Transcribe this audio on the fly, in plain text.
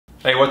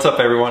Hey, what's up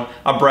everyone?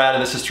 I'm Brad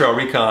and this is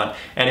TrailRecon.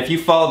 And if you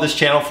followed this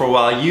channel for a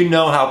while, you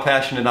know how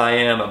passionate I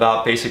am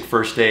about basic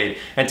first aid.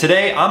 And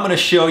today I'm going to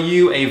show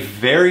you a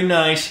very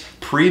nice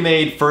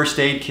pre-made first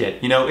aid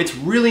kit. You know, it's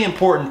really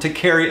important to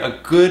carry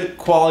a good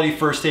quality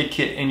first aid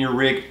kit in your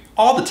rig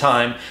all the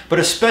time, but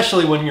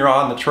especially when you're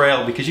on the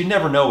trail because you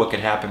never know what could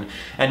happen.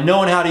 And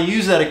knowing how to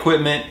use that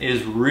equipment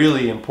is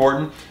really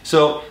important.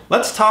 So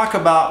let's talk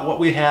about what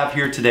we have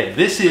here today.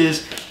 This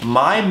is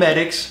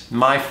MyMedic's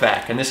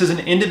MyFAK, and this is an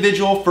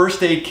individual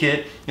first aid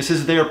kit. This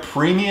is their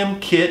premium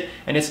kit,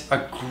 and it's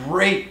a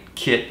great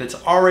kit that's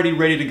already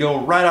ready to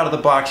go right out of the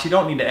box. You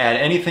don't need to add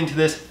anything to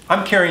this.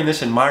 I'm carrying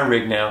this in my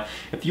rig now.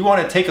 If you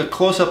want to take a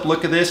close-up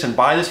look at this and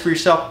buy this for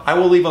yourself, I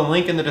will leave a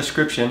link in the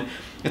description.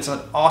 It's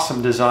an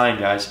awesome design,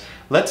 guys.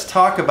 Let's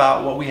talk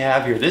about what we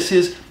have here. This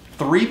is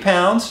 3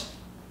 pounds.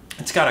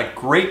 It's got a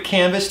great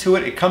canvas to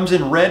it. It comes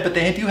in red, but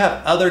they do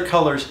have other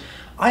colors.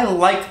 I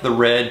like the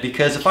red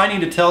because if I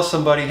need to tell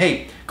somebody,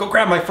 hey, go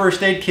grab my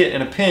first aid kit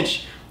in a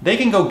pinch, they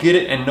can go get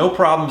it and no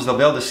problems. They'll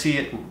be able to see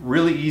it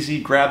really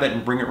easy, grab it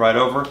and bring it right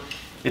over.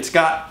 It's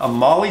got a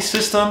MOLLE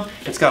system.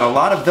 It's got a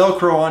lot of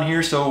Velcro on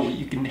here so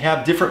you can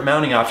have different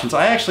mounting options.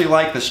 I actually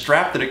like the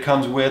strap that it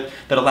comes with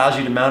that allows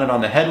you to mount it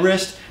on the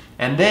headrest.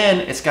 And then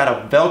it's got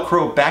a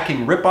Velcro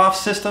backing rip-off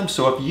system,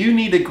 so if you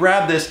need to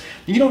grab this,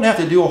 you don't have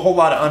to do a whole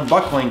lot of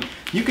unbuckling.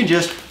 You can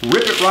just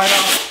rip it right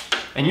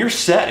off and you're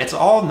set. It's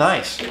all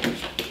nice.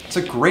 It's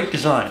a great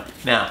design.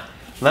 Now,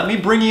 let me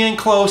bring you in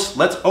close.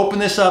 Let's open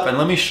this up and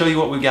let me show you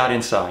what we got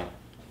inside.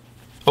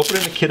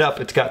 Opening the kit up,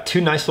 it's got 2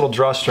 nice little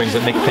drawstrings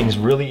that make things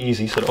really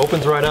easy. So it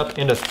opens right up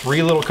into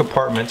 3 little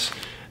compartments.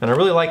 And I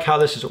really like how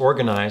this is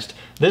organized.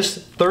 This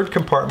 3rd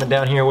compartment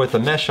down here with the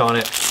mesh on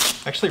it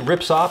actually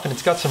rips off, and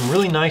it's got some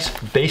really nice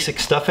basic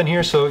stuff in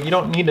here, so you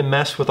don't need to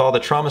mess with all the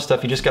trauma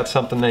stuff. You just got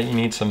something that you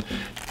need some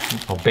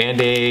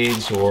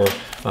band-aids or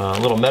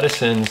little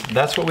medicines.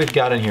 That's what we've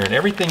got in here, and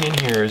everything in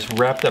here is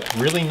wrapped up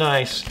really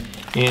nice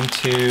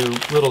into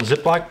little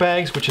Ziploc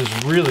bags, which is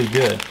really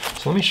good.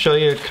 So let me show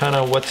you kind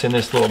of what's in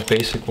this little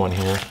basic one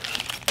here.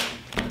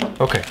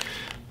 Okay.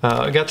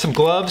 I got some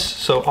gloves,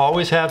 so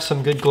always have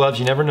some good gloves.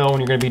 You never know when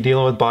you're going to be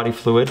dealing with body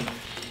fluid.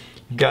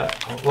 You've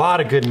got a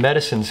lot of good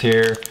medicines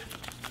here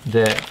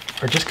that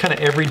are just kind of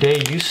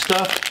everyday use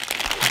stuff.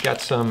 You've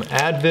got some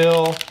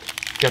Advil,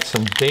 got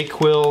some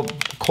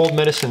Dayquil, cold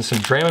medicine, some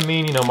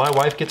Dramamine. You know, my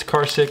wife gets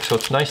car sick, so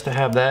it's nice to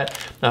have that.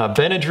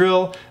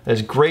 Benadryl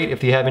is great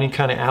if you have any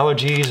kind of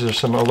allergies or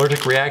some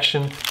allergic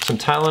reaction. Some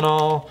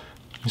Tylenol,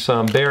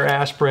 some Bayer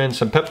aspirin,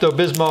 some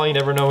Pepto-Bismol, you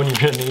never know when you're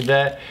going to need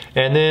that.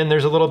 And then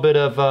there's a little bit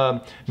of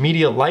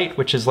Medialyte,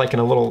 which is like in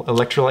a little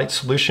electrolyte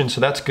solution,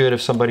 so that's good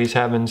if somebody's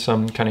having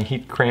some kind of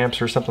heat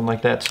cramps or something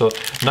like that. So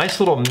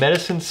nice little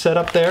medicine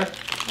setup there.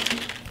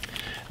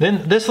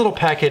 Then this little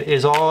packet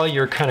is all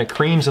your kind of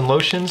creams and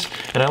lotions,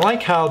 and I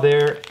like how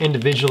they're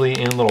individually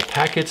in little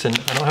packets, and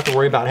I don't have to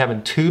worry about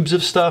having tubes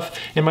of stuff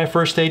in my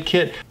first aid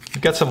kit. We've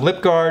got some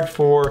lip guard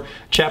for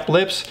chapped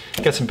lips,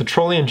 got some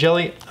petroleum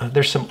jelly.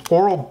 There's some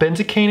oral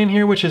benzocaine in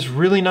here, which is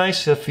really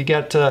nice if you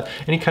got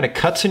any kind of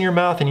cuts in your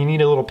mouth and you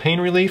need a little pain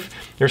relief.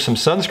 There's some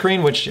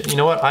sunscreen, which, you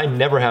know what, I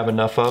never have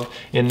enough of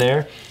in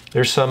there.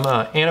 There's some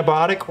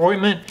antibiotic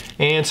ointment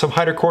and some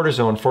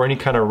hydrocortisone for any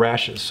kind of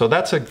rashes. So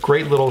that's a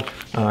great little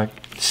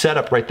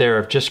setup right there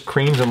of just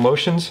creams and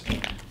lotions.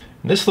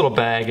 This little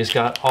bag has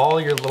got all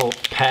your little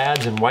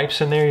pads and wipes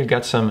in there. You've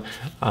got some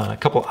a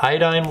couple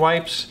iodine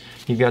wipes.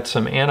 You've got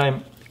some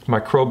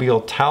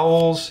antimicrobial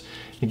towels.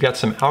 You've got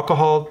some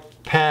alcohol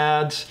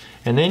pads.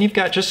 And then you've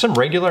got just some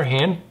regular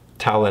hand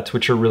towelettes,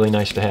 which are really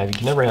nice to have. You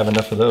can never have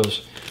enough of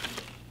those.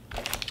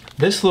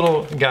 This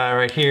little guy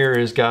right here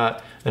has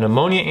got an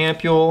ammonia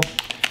ampule,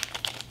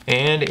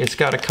 and it's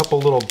got a couple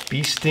little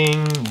bee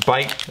sting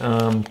bite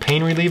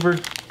pain reliever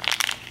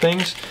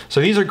things.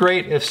 So these are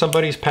great if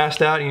somebody's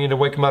passed out, you need to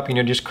wake them up, you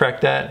know, just crack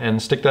that and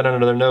stick that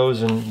under their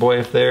nose, and boy,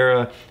 if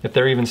they're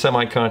even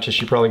semi-conscious,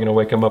 you're probably gonna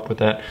wake them up with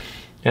that.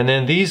 And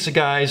then these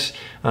guys,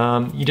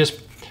 you just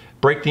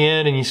break the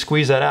end and you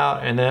squeeze that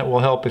out, and that will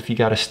help if you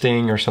got a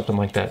sting or something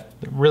like that.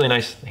 Really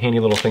nice, handy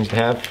little things to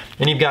have.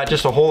 And you've got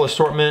just a whole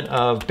assortment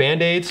of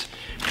Band-Aids.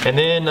 And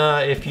then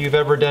if you've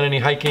ever done any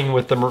hiking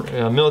with the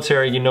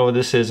military, you know what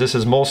this is. This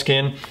is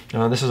moleskin.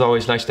 This is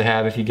always nice to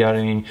have if you got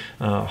any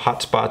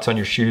hot spots on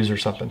your shoes or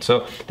something.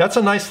 So that's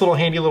a nice little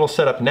handy little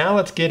setup. Now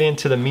let's get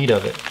into the meat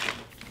of it.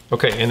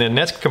 Okay, in the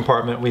next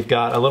compartment, we've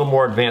got a little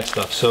more advanced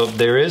stuff. So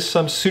there is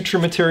some suture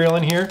material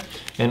in here,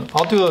 and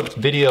I'll do a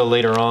video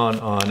later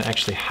on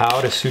actually how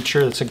to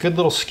suture. It's a good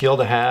little skill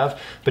to have,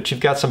 but you've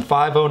got some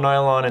 5/0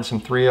 nylon and some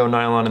 3/0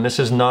 nylon, and this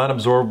is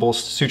non-absorbable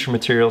suture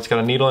material. It's got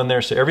a needle in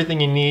there, so everything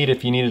you need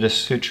if you needed to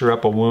suture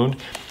up a wound.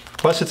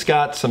 Plus it's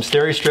got some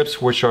steri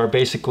strips, which are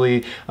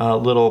basically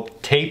little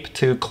tape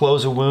to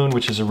close a wound,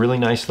 which is a really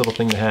nice little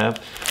thing to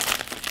have.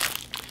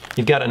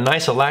 You've got a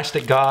nice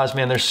elastic gauze.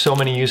 Man, there's so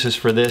many uses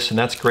for this, and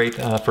that's great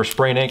for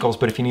sprained ankles,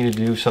 but if you need to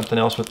do something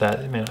else with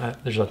that, man,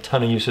 there's a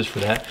ton of uses for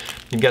that.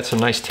 You've got some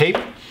nice tape,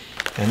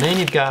 and then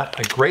you've got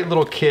a great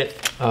little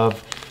kit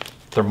of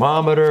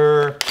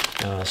thermometer,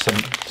 some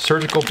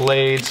surgical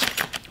blades,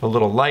 a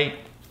little light.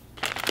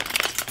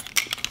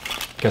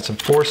 Got some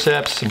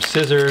forceps, some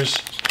scissors,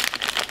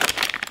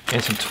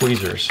 and some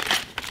tweezers.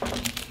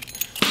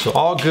 So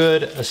all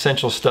good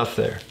essential stuff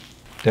there.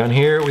 Down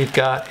here we've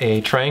got a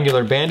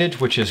triangular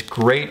bandage, which is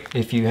great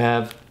if you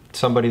have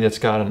somebody that's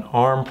got an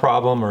arm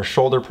problem or a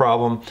shoulder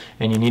problem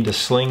and you need to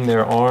sling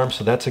their arm,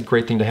 so that's a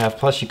great thing to have.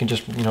 Plus you can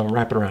just, you know,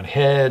 wrap it around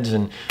heads,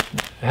 and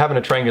having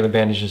a triangular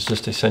bandage is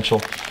just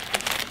essential.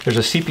 There's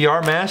a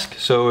CPR mask,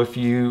 so if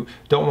you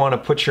don't want to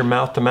put your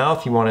mouth to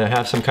mouth, you want to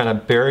have some kind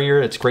of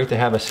barrier, it's great to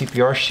have a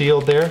CPR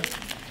shield there.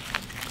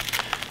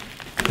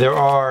 There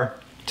are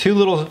 2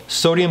 little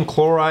sodium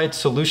chloride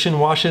solution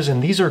washes,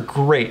 and these are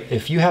great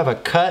if you have a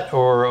cut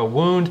or a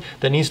wound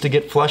that needs to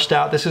get flushed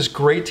out. This is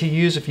great to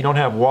use if you don't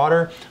have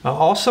water.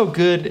 Also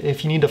good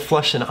if you need to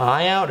flush an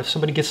eye out. If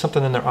somebody gets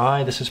something in their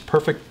eye, this is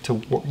perfect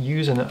to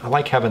use, and I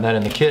like having that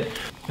in the kit.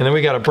 And then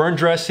we got a burn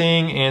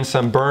dressing and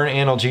some burn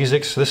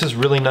analgesics. So this is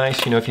really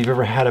nice. You know, if you've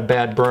ever had a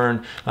bad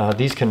burn,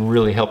 these can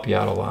really help you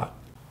out a lot.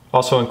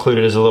 Also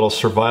included is a little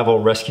survival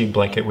rescue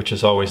blanket, which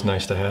is always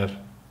nice to have.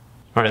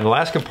 All right, in the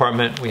last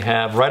compartment we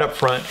have right up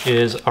front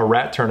is a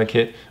rat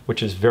tourniquet,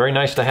 which is very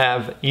nice to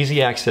have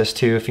easy access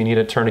to if you need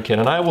a tourniquet.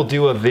 And I will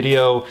do a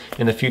video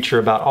in the future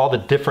about all the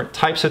different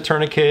types of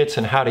tourniquets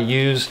and how to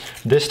use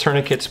this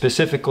tourniquet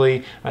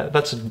specifically.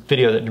 That's a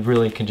video that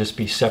really can just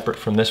be separate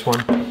from this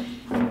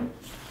one.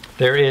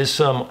 There is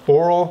some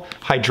oral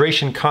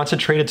hydration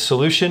concentrated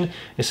solution.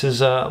 This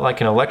is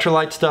like an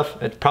electrolyte stuff.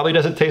 It probably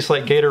doesn't taste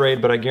like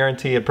Gatorade, but I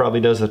guarantee it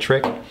probably does the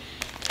trick.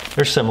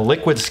 There's some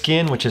liquid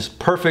skin, which is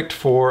perfect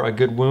for a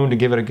good wound, to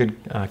give it a good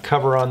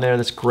cover on there.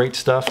 That's great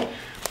stuff.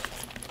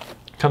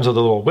 Comes with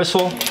a little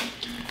whistle,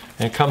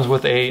 and it comes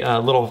with a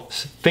little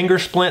finger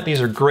splint.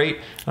 These are great.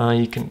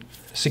 You can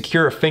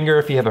secure a finger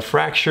if you have a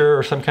fracture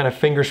or some kind of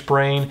finger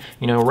sprain.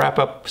 You know, wrap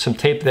up some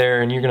tape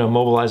there and you're gonna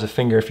mobilize a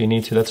finger if you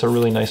need to. That's a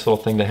really nice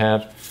little thing to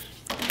have.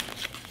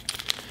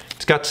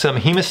 It's got some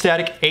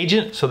hemostatic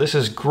agent, so this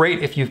is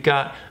great if you've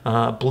got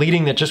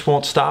bleeding that just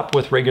won't stop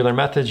with regular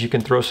methods. You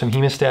can throw some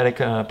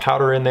hemostatic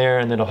powder in there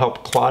and it'll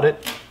help clot it.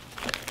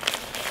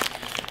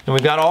 And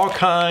we've got all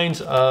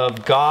kinds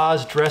of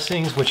gauze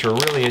dressings, which are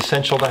really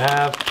essential to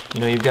have.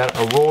 You know, you've got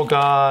a roll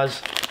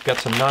gauze, you've got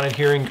some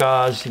non-adhering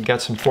gauze, you've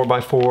got some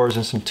 4x4s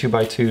and some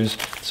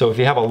 2x2s. So if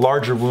you have a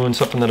larger wound,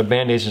 something that a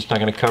Band-Aid is just not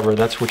going to cover,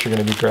 that's what you're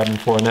going to be grabbing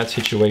for in that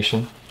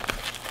situation.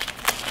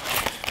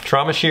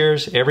 Trauma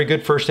shears. Every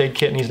good first aid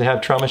kit needs to have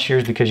trauma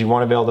shears because you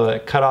want to be able to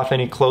cut off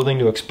any clothing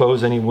to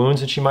expose any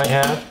wounds that you might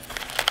have.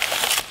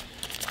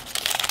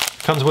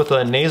 Comes with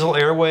a nasal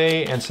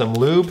airway and some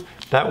lube.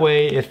 That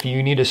way, if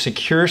you need to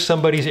secure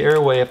somebody's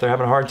airway, if they're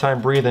having a hard time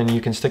breathing,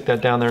 you can stick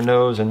that down their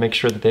nose and make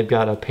sure that they've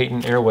got a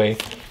patent airway.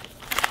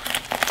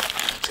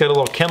 It's got a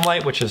little chem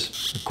light, which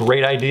is a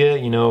great idea.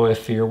 You know,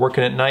 if you're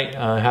working at night,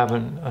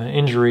 having an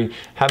injury,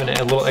 having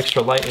a little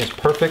extra light is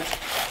perfect.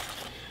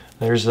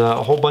 There's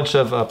a whole bunch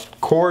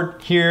of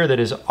cord here that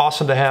is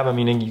awesome to have. I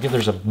mean,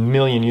 there's a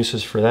million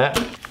uses for that.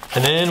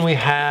 And then we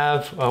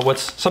have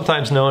what's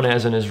sometimes known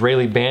as an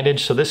Israeli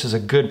bandage. So this is a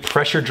good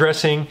pressure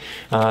dressing.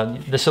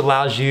 This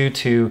allows you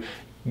to,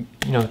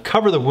 you know,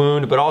 cover the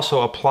wound, but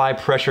also apply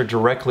pressure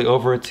directly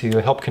over it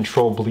to help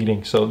control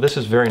bleeding. So this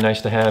is very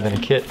nice to have in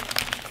a kit.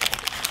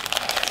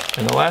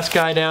 And the last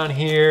guy down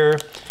here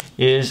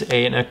is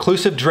an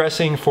occlusive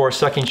dressing for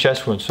sucking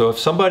chest wounds. So if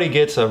somebody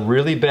gets a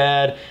really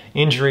bad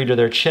injury to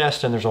their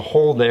chest and there's a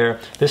hole there,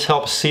 this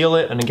helps seal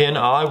it. And again,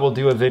 I will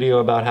do a video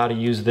about how to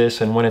use this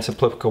and when it's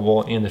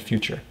applicable in the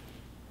future.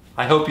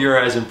 I hope you're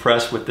as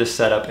impressed with this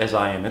setup as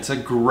I am. It's a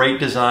great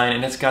design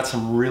and it's got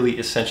some really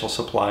essential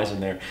supplies in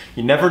there.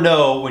 You never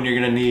know when you're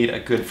gonna need a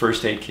good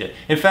first aid kit.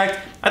 In fact,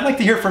 I'd like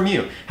to hear from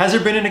you. Has there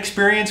been an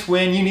experience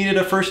when you needed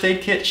a first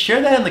aid kit?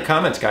 Share that in the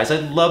comments, guys.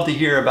 I'd love to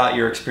hear about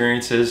your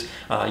experiences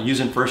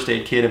using first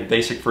aid kit and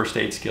basic first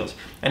aid skills.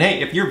 And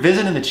hey, if you're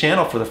visiting the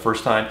channel for the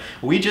first time,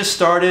 we just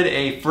started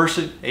a first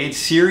aid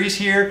series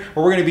here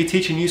where we're gonna be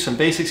teaching you some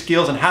basic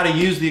skills and how to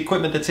use the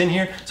equipment that's in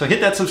here. So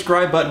hit that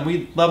subscribe button.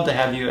 We'd love to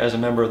have you as a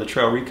member of the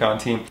TrailRecon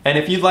team. And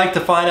if you'd like to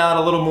find out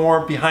a little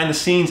more behind the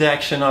scenes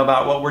action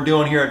about what we're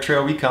doing here at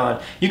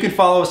TrailRecon, you can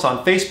follow us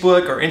on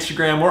Facebook or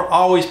Instagram. We're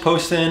always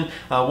posting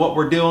what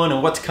we're doing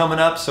and what's coming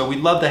up. So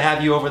we'd love to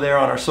have you over there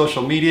on our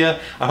social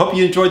media. I hope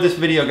you enjoyed this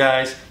video,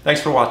 guys.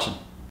 Thanks for watching.